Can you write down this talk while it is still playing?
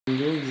I'm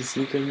doing this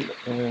little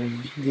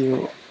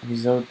video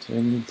without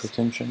any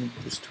pretension,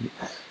 just to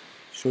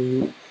show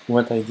you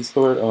what I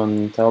discovered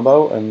on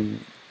TaoBao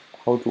and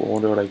how to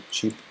order like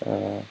cheap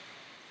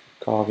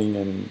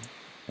carving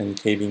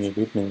and caving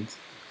equipment.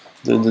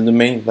 The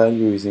main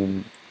value is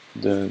in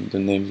the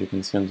names you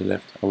can see on the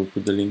left. I will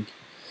put the link.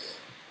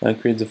 I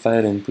create the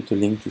file and put a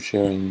link to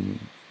share in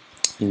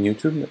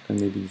YouTube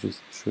and maybe just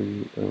show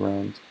you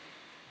around.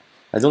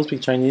 I don't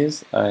speak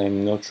Chinese.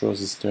 I'm not sure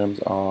these terms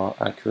are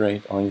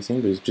accurate or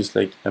anything, but it's just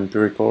like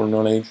empirical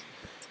knowledge.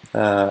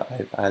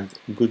 I've had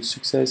good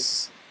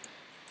success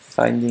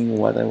finding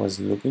what I was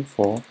looking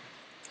for.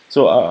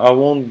 So I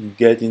won't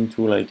get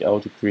into like how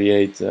to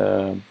create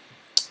TaoBao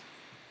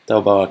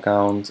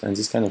account and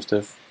this kind of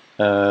stuff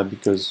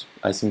because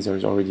I think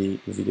there's already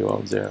a video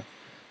out there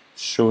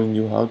showing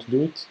you how to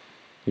do it.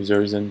 If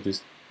there isn't,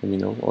 just let me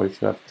know, or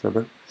if you have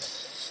trouble.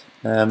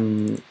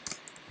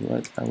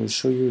 What I will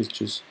show you is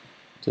just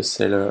the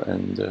seller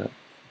and the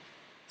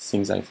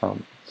things I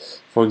found.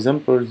 For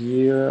example,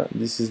 here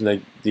this is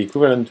like the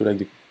equivalent to like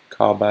the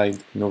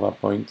carbide Nova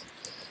Point.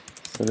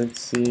 So let's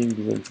see,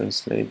 Google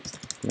Translate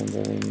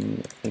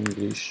Mandarin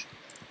English.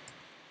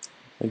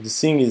 Like the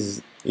thing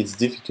is, it's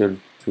difficult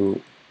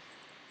to.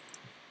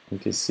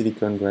 Okay,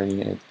 silicon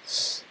grinding head.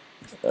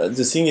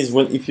 The thing is,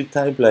 when if you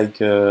type like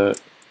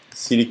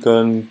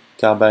silicon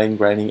carbide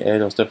grinding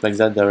head or stuff like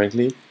that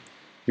directly,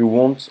 you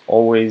won't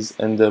always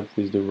end up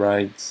with the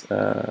right,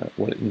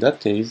 well, in that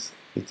case,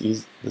 it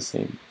is the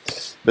same.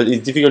 But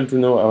it's difficult to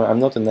know. I'm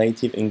not a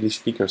native English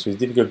speaker, so it's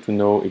difficult to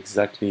know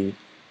exactly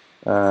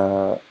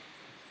the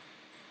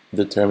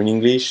term in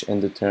English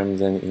and the term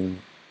then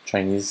in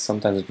Chinese.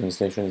 Sometimes the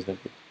translation is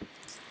not good.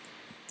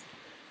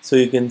 So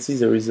you can see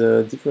there is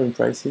different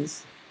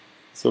prices.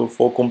 So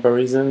for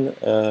comparison,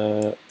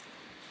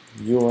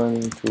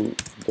 yuan to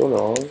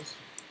dollars,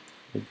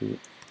 maybe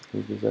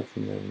we do that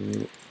in a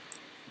new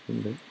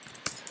window.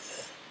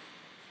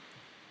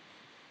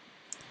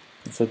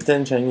 So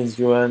 10 Chinese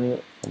yuan,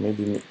 or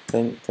maybe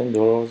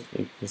 $10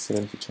 equals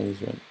 70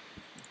 Chinese yuan.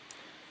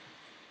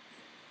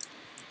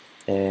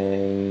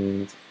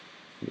 And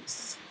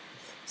yes.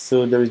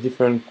 So there is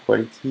different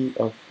quality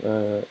of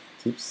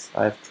tips.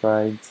 I've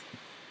tried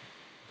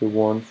the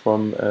one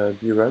from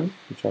B-Run,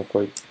 which are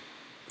quite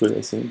good,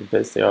 I think. The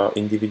best, they are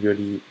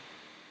individually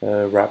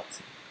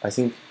wrapped. I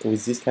think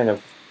with this kind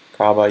of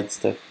carbide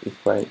stuff,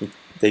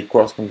 they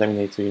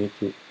cross-contaminate, so you need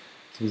to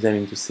keep them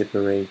into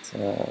separate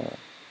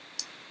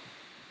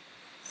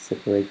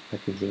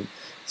packaging.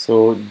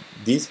 So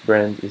this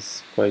brand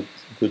is quite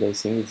good, I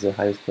think. It's the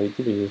highest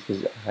quality, but it's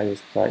also the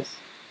highest price.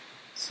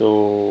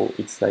 So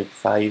it's like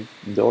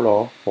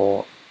 $5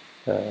 for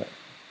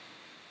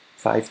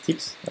 5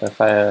 tips,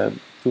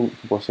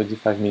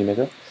 2.35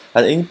 millimeter.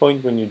 At any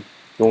point when you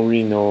don't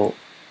really know,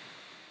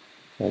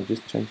 can I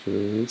just change the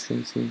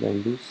resolution since I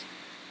lose?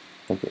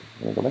 Okay,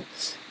 I'm gonna go back.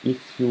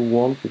 If you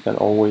want, you can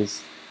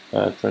always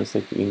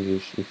translate to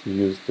English if you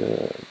use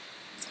the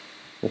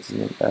what's his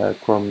name,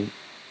 Chrome.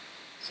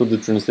 So the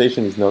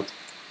translation is not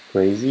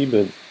crazy,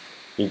 but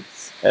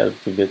it's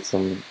helped to get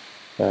some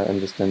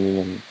understanding,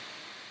 and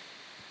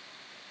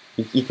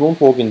it won't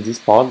work in this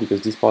part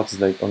because this part is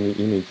like only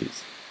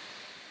images.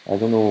 I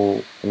don't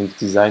know, I mean the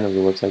design of the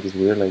website is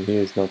weird, like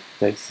here it's not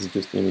text, it's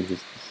just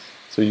images.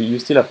 So you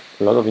still have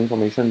a lot of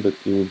information, but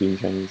it will be in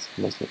Chinese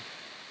mostly.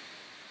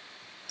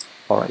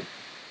 Alright,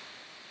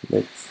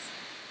 let's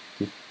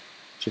keep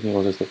checking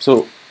all the stuff.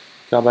 So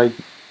carbide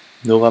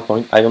Nova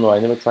Point, I don't know, I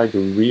never tried the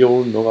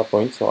real Nova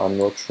Point, so I'm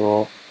not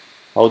sure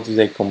how do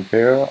they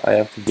compare. I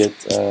have to get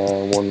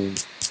one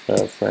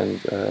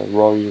friend,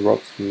 Roy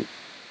Rocks, to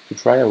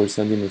try. I will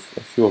send him a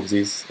few of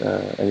these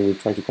and he will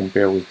try to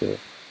compare with the,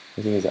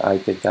 I think it's the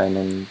high-tech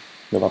diamond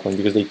Nova Point,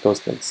 because they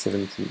cost like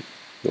 $70,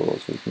 so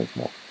it's much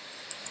more.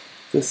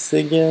 The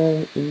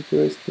second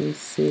interesting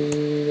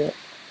thing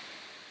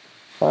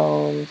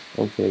found,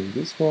 okay,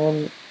 this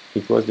one,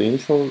 it was the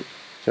initial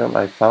term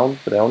I found,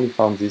 but I only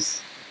found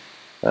this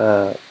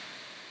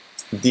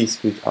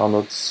discs which are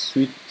not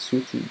suited,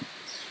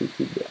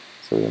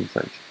 sorry, I'm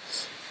French,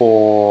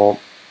 for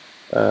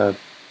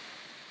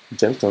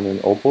gemstone and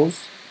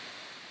opals.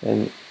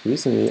 And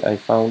recently I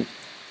found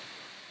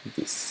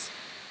this,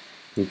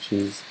 which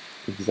is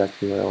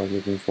exactly what I was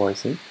looking for, I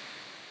think.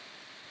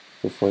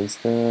 So for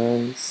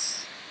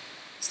instance,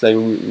 it's like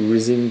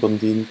resin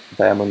bonded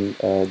diamond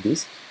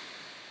disc.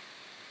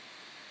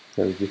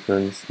 There's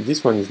difference.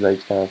 This one is like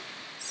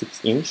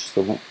 6-inch,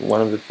 so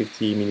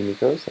 150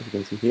 millimeters, as you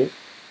can see here.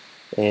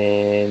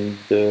 And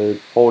the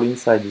hole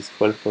inside is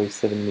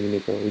 12.7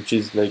 millimeter, which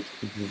is like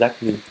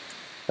exactly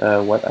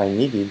what I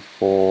needed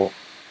for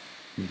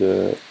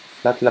the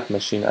flat lap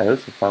machine I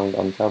also found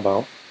on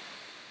TaoBao.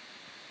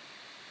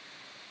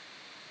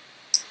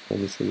 Let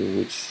me show you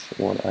which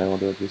one I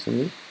ordered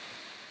recently.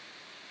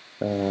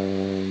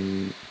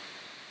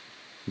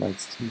 Might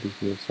still be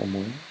here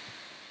somewhere.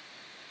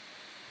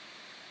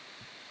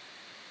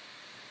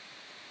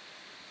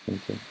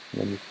 Okay,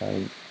 let me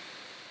find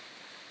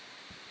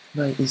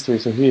my history.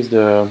 So here's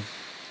the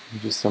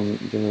just some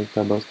generic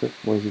TaoBao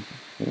stuff. What is it?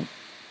 Yeah.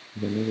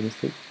 Did I make a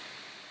mistake?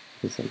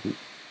 Yes, I did.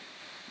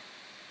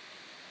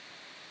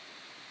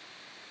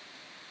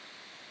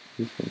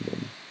 This one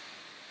then.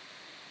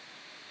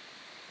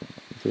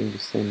 I'm doing the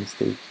same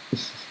mistake.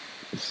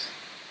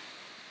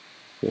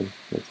 Okay,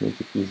 let's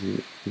make it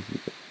easy.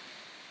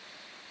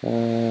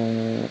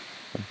 Okay,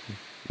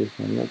 this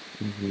one not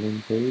in the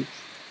main page.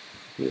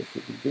 Here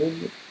should be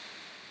good.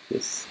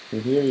 Yes,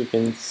 and here you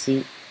can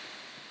see.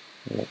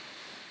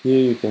 Here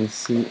you can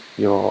see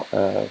your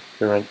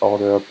current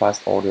order,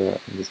 past order,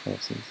 and this kind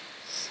of things.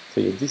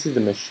 So yeah, this is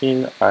the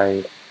machine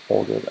I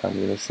ordered. I'm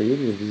going to show you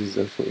because this is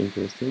also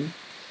interesting.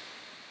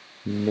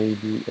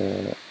 Maybe.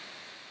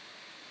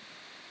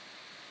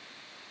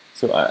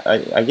 So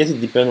I guess it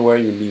depends where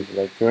you live.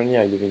 Like currently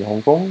I live in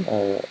Hong Kong.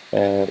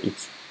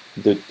 It's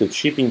the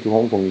shipping to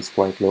Hong Kong is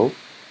quite low,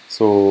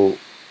 so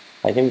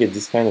I can get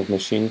this kind of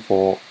machine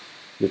for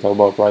the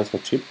TaoBao price for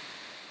cheap.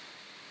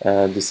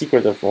 The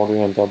secret of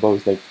ordering on TaoBao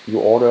is like you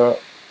order.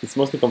 It's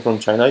mostly come from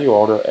China. You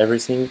order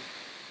everything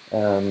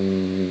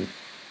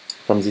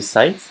from this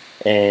site,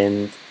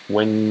 and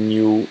when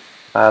you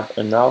have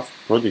enough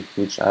product,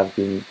 which have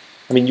been,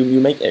 I mean,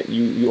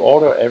 you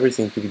order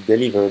everything to be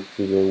delivered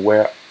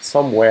to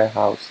some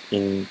warehouse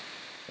in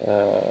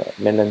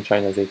mainland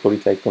China. They call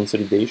it like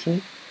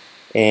consolidation,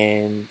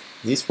 and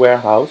this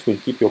warehouse will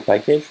keep your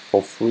package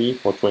for free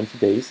for 20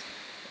 days,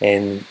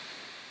 and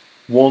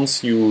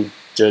once you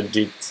judge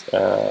it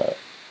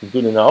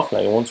good enough,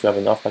 like once you have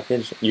enough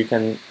package, you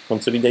can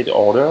consolidate the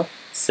order,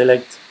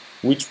 select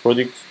which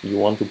product you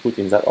want to put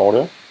in that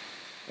order,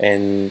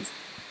 and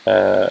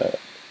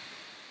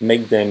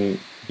make them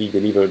be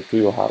delivered to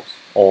your house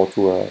or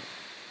to a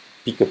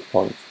pickup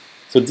point.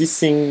 So this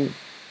thing,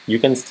 you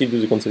can still do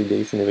the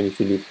consolidation even if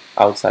you live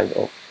outside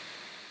of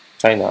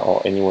China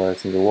or anywhere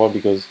else in the world,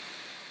 because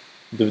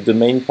the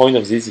main point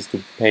of this is to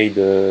pay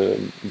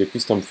the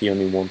custom fee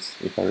only once,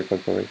 if I recall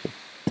correctly.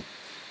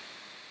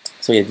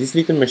 So yeah, this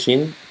little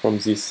machine from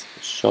this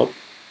shop,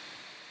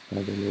 I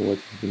don't know what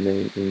is the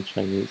name in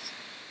Chinese,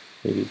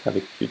 maybe have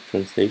a cute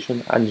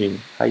translation,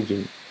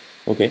 hygiene,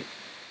 okay.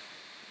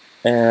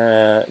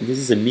 This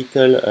is a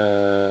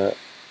little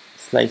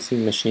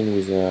slicing machine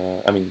with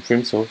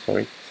trim saw,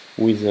 sorry,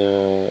 with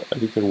a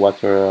little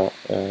water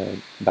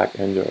back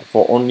ender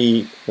for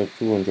only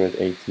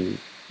 280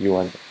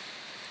 yuan,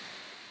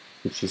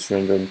 which is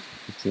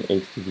 315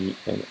 HKD,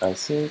 and I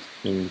think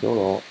in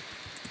dollar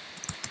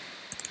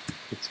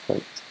it's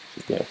quite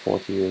cheap, yeah,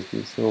 40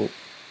 USD. So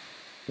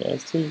yeah,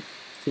 it's still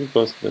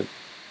cost, but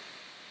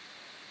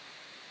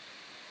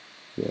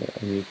yeah,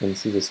 and you can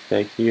see the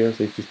spec here.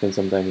 So if you spend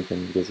some time, you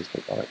can get the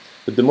spec. Alright,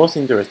 but the most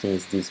interesting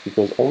is this,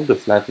 because all the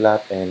flat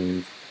lap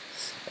and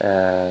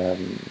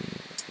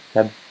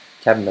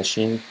cab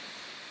machine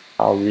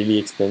are really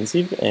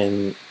expensive,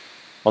 and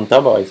on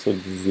TaoBao I saw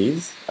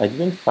these. I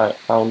didn't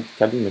found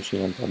cabin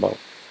machine on TaoBao,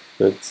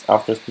 but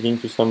after speaking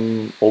to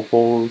some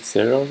Opal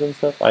sellers and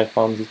stuff, I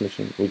found this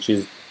machine, which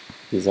is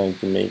designed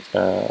to make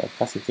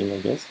faceting, I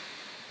guess,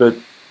 but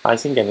I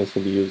think can also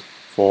be used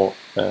for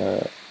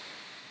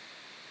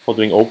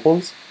doing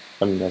opals.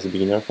 I mean, as a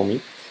beginner for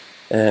me.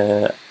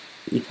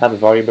 It had a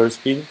variable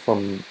speed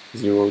from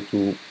 0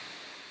 to,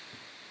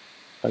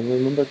 I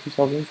remember,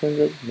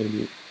 2,300,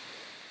 maybe,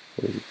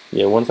 what is it?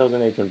 Yeah,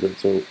 1,800,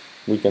 so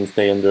we can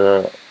stay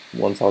under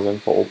 1,000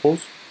 for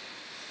opals.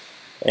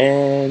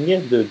 And yeah,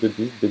 the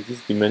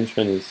disc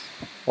dimension is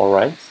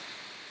alright.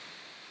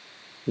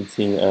 It's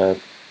in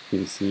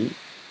PVC.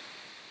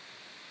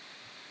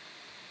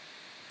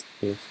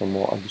 Here's some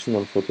more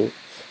additional photo.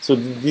 So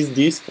this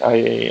disc,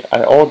 I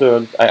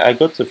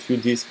got a few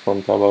discs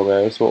from TaoBao.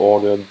 I also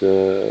ordered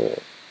the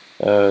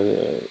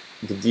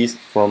disc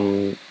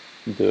from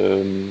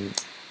the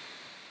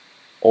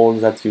all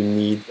that you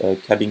need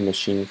cabbing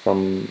machine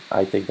from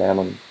High-Tech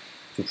Diamond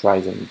to try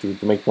them,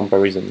 to make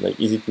comparison. Like,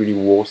 is it really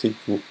worth it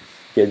to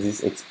get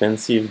this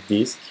expensive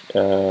disc?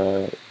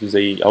 How do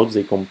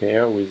they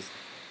compare with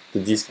the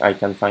disc I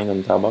can find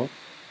on TaoBao,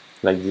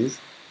 like this?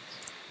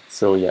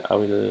 So yeah, I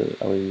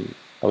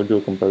will do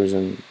a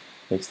comparison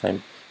next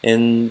time.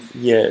 And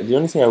yeah, the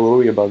only thing I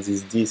worry about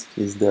this disc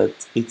is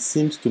that it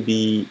seems to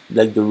be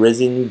like the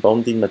resin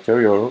bonding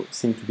material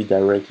seems to be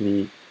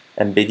directly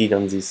embedded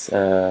on this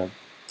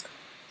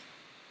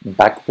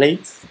back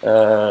plate.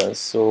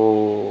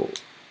 So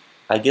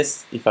I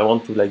guess if I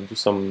want to like do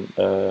some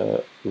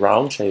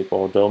round shape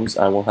or domes,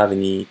 I won't have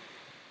any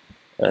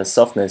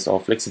softness or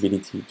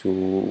flexibility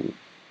to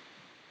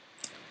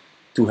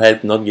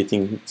help not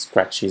getting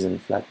scratches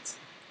and flats.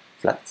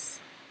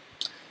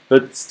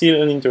 But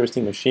still an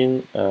interesting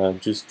machine,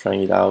 just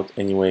trying it out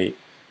anyway.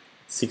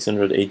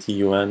 680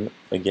 yuan,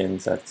 again,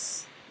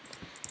 that's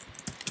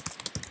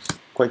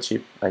quite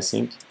cheap, I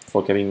think,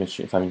 for cabin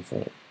machine, I mean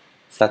for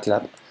flat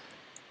lap.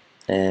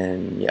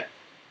 And yeah,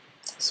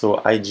 so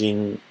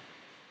hygiene,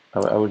 I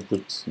will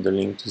put the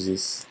link to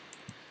this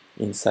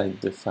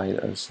inside the file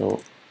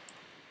also.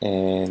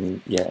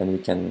 And yeah, and we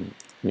can,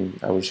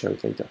 I will share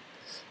it later.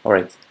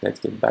 Alright, let's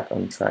get back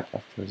on track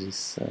after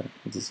this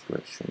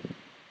digression.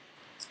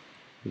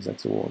 Is that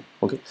the word?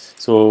 Okay.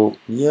 So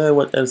yeah,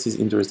 what else is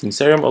interesting?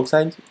 Cerium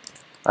oxide.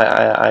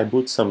 I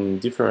bought some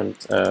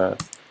different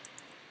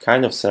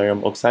kind of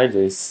cerium oxide.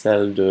 They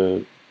sell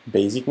the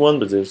basic one,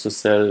 but they also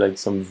sell like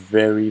some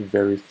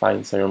very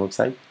fine cerium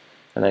oxide,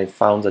 and I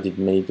found that it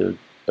made a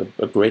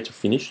greater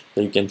finish.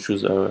 That you can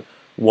choose a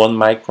 1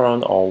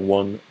 micron or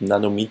 1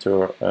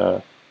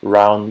 nanometer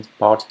round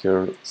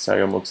particle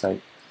cerium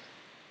oxide.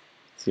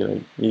 See,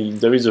 like,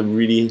 there is a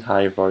really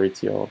high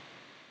variety of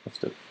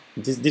stuff.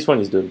 This one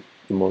is the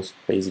most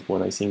basic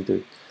one. I think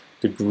the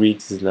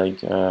grit is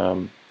like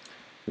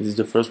this is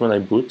the first one I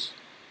bought.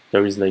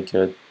 There is like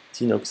a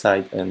tin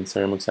oxide and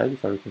cerium oxide,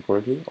 if I recall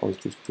correctly, or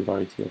it's just two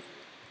variety of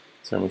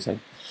cerium oxide.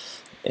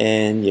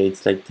 And yeah,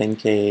 it's like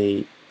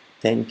 10K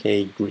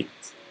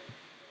grit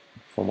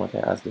from what I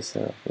asked the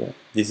seller. Yeah,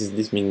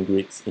 this means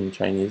grit in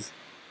Chinese.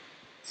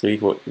 So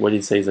if what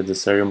it says that the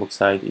cerium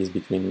oxide is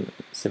between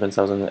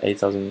 7,000 and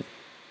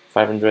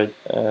 8,500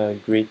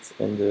 grit,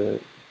 and the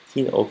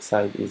tin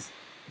oxide is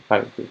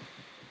higher grit.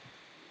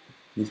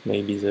 This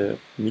may be the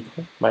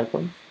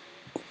micron.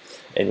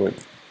 Anyway,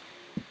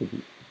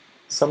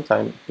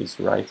 sometimes it's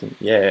written.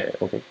 Yeah,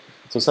 okay.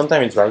 So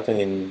sometimes it's written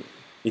in.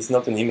 It's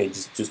not an image.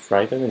 It's just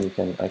written, and you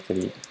can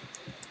actually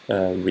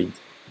read.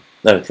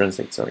 No,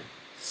 translate. Sorry.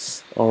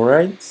 All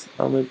right.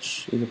 How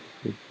much is it?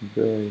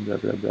 Blah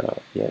blah blah.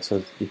 Yeah.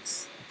 So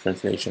it's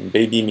translation.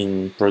 Baby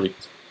mean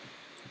product.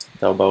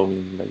 TaoBao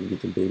mean like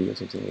little baby or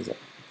something like that.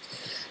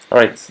 All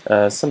right.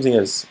 Something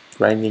else.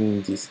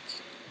 Grinding disc.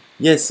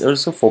 Yes.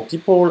 Also for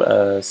people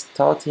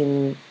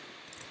starting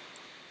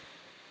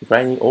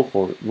grinding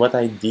opal, what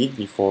I did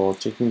before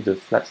checking the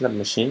flat lab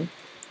machine.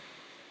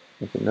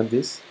 Okay, not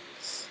this.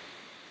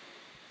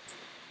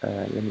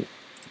 Let me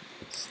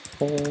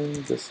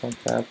extend the sun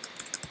tap.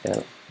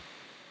 Yeah.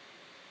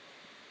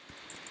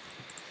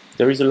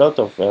 There is a lot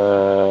of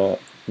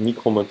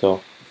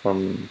micromotor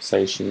from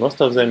Saishin.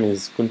 Most of them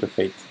is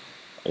counterfeit.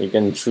 You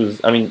can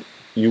choose. I mean,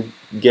 you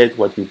get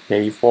what you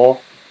pay for.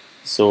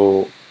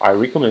 So I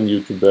recommend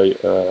you to buy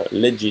a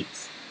legit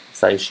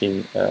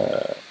Saishin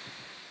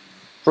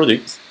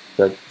product.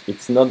 That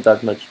it's not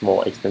that much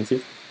more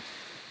expensive.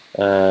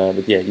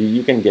 But yeah,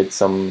 you can get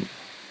some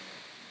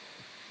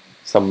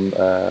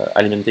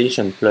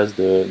alimentation plus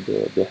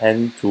the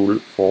hand tool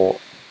for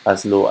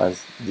as low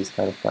as this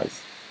kind of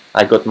price.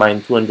 I got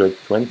mine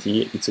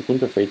 220. It's a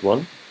counterfeit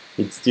one.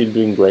 It's still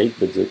doing great,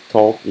 but the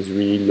torque is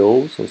really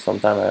low, so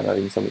sometimes I'm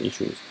having some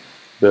issues.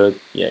 But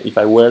yeah, if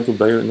I were to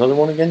buy another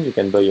one again, you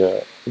can buy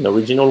an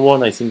original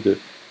one. I think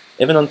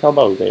even on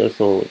TaoBao they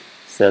also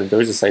sell.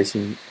 There is a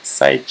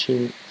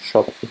Saishin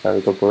shop, if I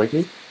recall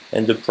correctly,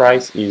 and the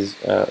price is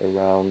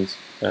around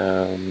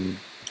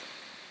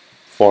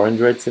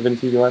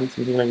 470 yuan,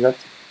 something like that.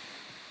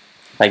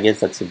 I guess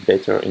that's a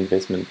better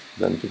investment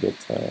than to get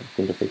a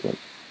counterfeit one.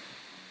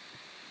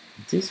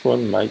 This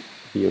one might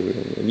be a real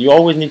one. You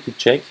always need to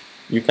check.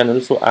 You can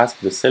also ask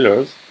the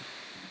sellers.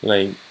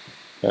 Like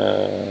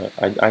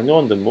I know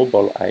on the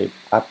mobile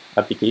app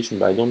application,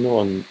 but I don't know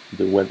on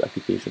the web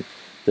application.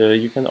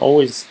 You can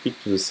always speak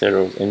to the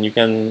sellers, and you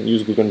can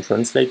use Google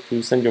Translate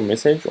to send your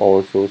message, or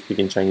also speak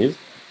in Chinese.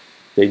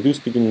 They do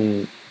speak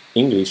in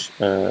English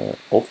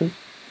often.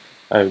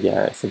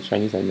 Yeah, I said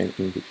Chinese, I meant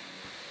English.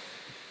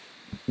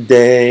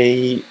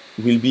 They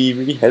will be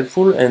really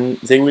helpful, and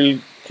they will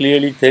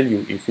clearly tell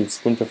you if it's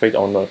counterfeit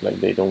or not.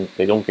 Like they don't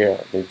care.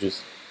 They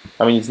just,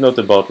 I mean, it's not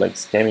about like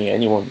scamming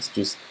anyone. It's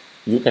just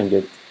you can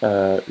get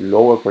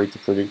lower quality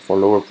product for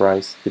lower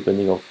price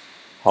depending of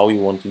how you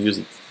want to use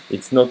it.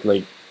 It's not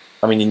like,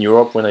 I mean, in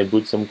Europe when I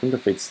bought some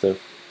counterfeit stuff,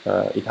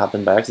 it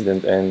happened by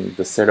accident, and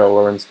the seller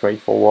weren't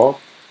straightforward.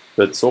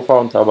 But so far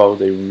on TaoBao,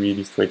 they're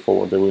really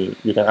straightforward.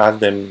 You can ask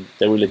them,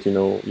 they will let you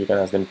know. You can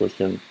ask them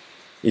questions.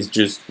 It's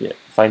just, yeah,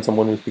 find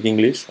someone who speaks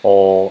English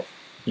or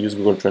use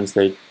Google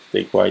Translate.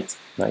 They're quite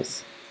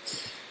nice.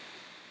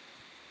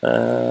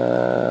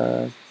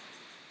 All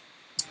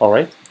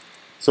right.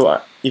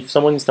 So if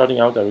someone is starting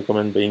out, I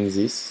recommend buying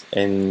this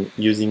and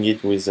using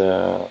it with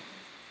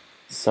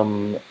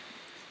some.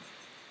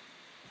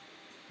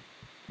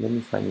 Let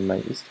me find in my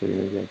history.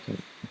 Maybe I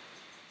can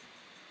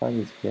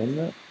find it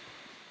again.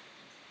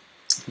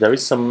 There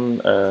is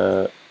some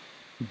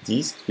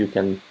disc you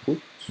can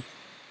put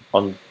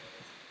on.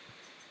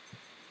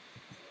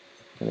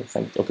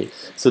 Okay,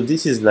 so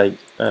this is like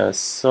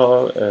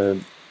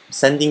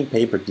sanding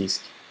paper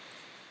disc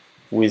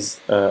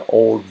with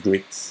old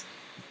grits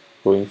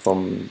going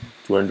from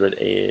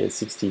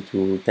 260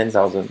 to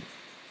 10,000.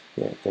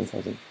 Yeah,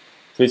 10,000.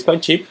 So it's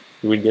quite cheap.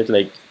 You will get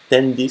like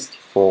 10 discs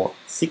for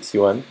 6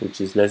 yuan, which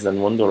is less than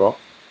 $1.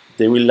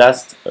 They will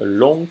last a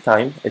long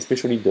time,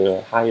 especially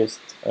the highest,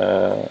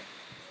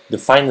 the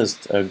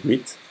finest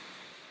grit.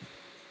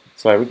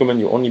 So I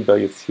recommend you only buy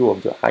a few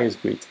of the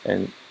highest grit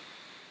and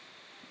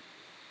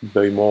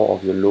buy more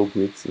of the low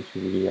grits if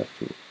you really have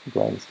to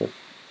grind stuff.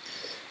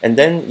 And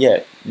then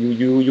yeah,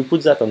 you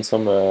put that on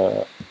some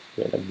yeah,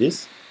 like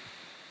this.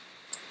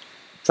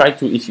 Try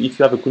to, if you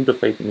have a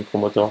counterfeit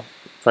micromotor,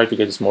 try to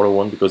get a smaller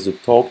one because the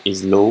torque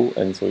is low,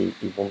 and so you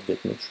won't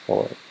get much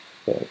power.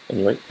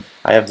 anyway,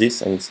 I have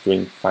this and it's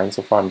doing fine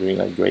so far. I'm doing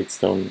like great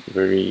stone,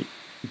 very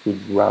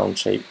good round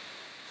shape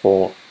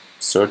for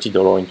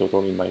 $30 in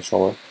total in my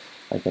shower.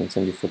 I can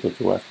send you a photo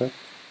too after.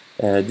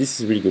 This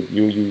is really good.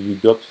 You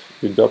dop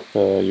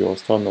your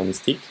stone on a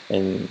stick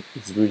and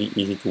it's really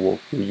easy to work.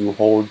 You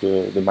hold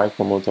the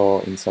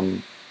micromotor in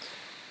some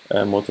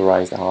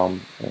motorized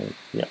arm.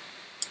 Yeah.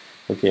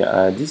 Okay.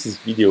 This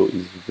video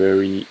is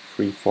very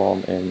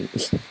freeform and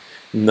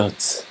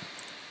not.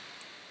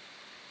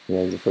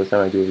 Yeah, the first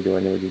time I do a video,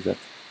 I never do that.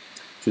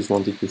 Just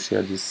wanted to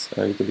share this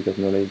little bit of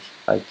knowledge.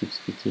 I keep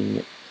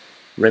speaking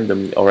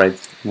randomly.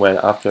 Alright, well,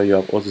 after you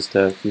have all the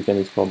stuff, you can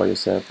explore by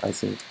yourself. I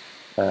think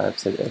I've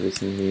said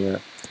everything here.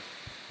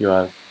 You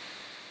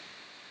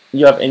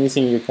have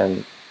anything you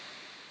can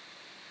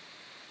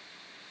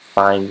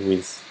find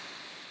with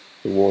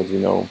the words,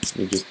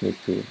 you just need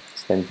to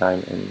spend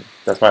time, and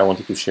that's why I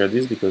wanted to share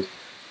this, because it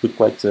took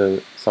quite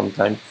some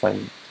time to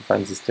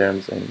find these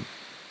terms, and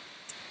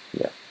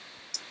yeah,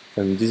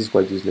 and this is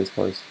quite useless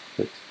for us,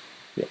 but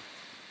yeah.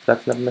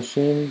 Flat lab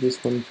machine,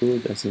 this one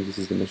too, I think this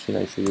is the machine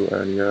I showed you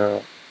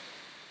earlier.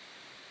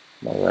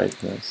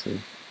 Alright, now see,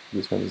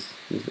 this one is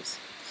useless.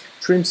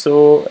 Trim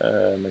saw,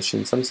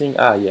 machine something,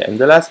 yeah, and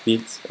the last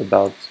bit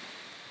about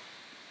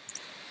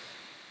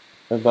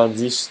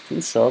these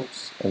two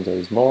shops, and there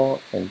is more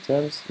and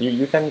terms,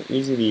 you can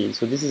easily,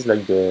 so this is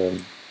like the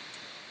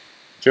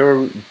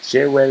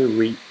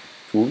jewelry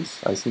tools.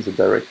 I think the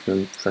direct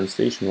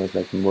translation was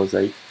like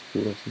mosaic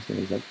tool or something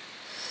like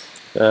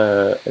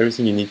that.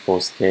 Everything you need for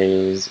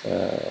scales.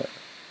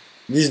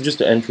 This is just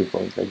the entry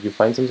point. Like you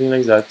find something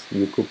like that,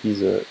 you copy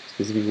the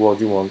specific word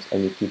you want,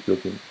 and you keep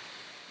looking.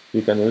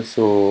 You can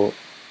also,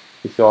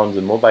 if you're on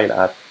the mobile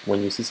app,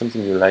 when you see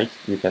something you like,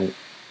 you can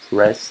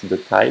press the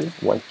tile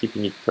while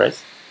keeping it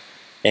pressed,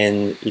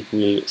 and it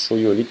will show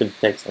you a little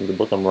text on the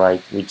bottom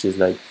right, which is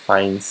like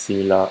find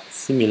similar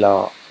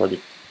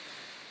product,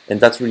 and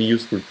that's really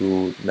useful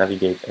to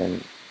navigate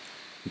and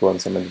go on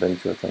some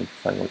adventure trying to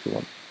find what you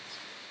want.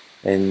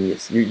 And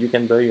yes, you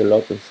can buy a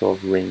lot of sort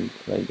of ring,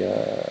 like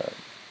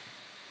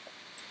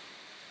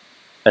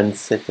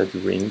unsettled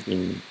ring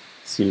in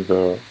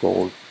silver,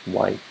 gold,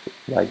 white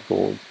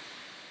gold.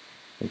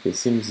 Okay,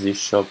 seems this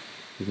shop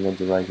is not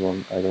the right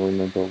one. I don't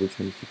remember which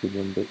one is the good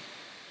one, but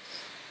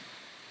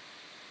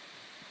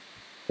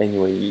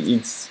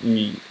anyway,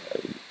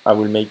 I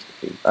will make,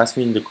 ask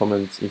me in the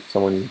comments if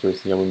someone is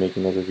interested. I will make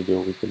another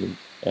video with the link.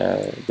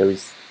 There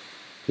is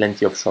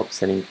plenty of shops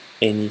selling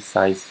any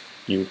size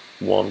you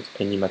want,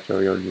 any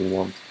material you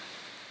want.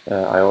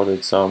 I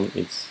ordered some,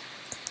 it's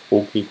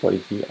okay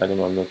quality. I don't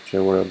know, I'm not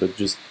sure, but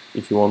just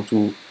if you want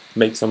to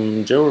make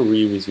some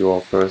jewelry with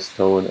your first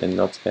stone and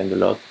not spend a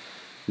lot,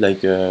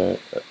 like a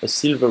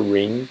silver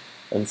ring,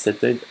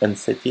 unsetted,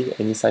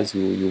 any size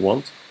you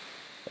want,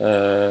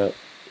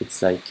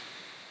 it's like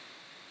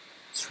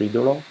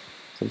 $3,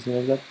 something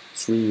like that,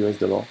 $3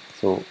 US.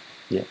 So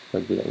yeah,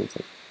 quite good, I would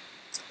say.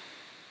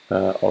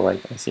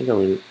 Alright, I think I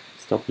will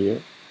stop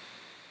here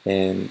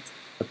and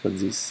upload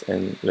this,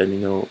 and let me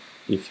know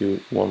if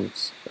you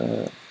want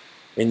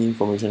any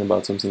information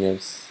about something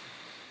else,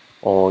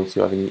 or if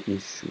you have any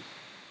issue.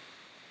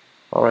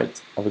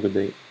 Alright, have a good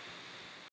day.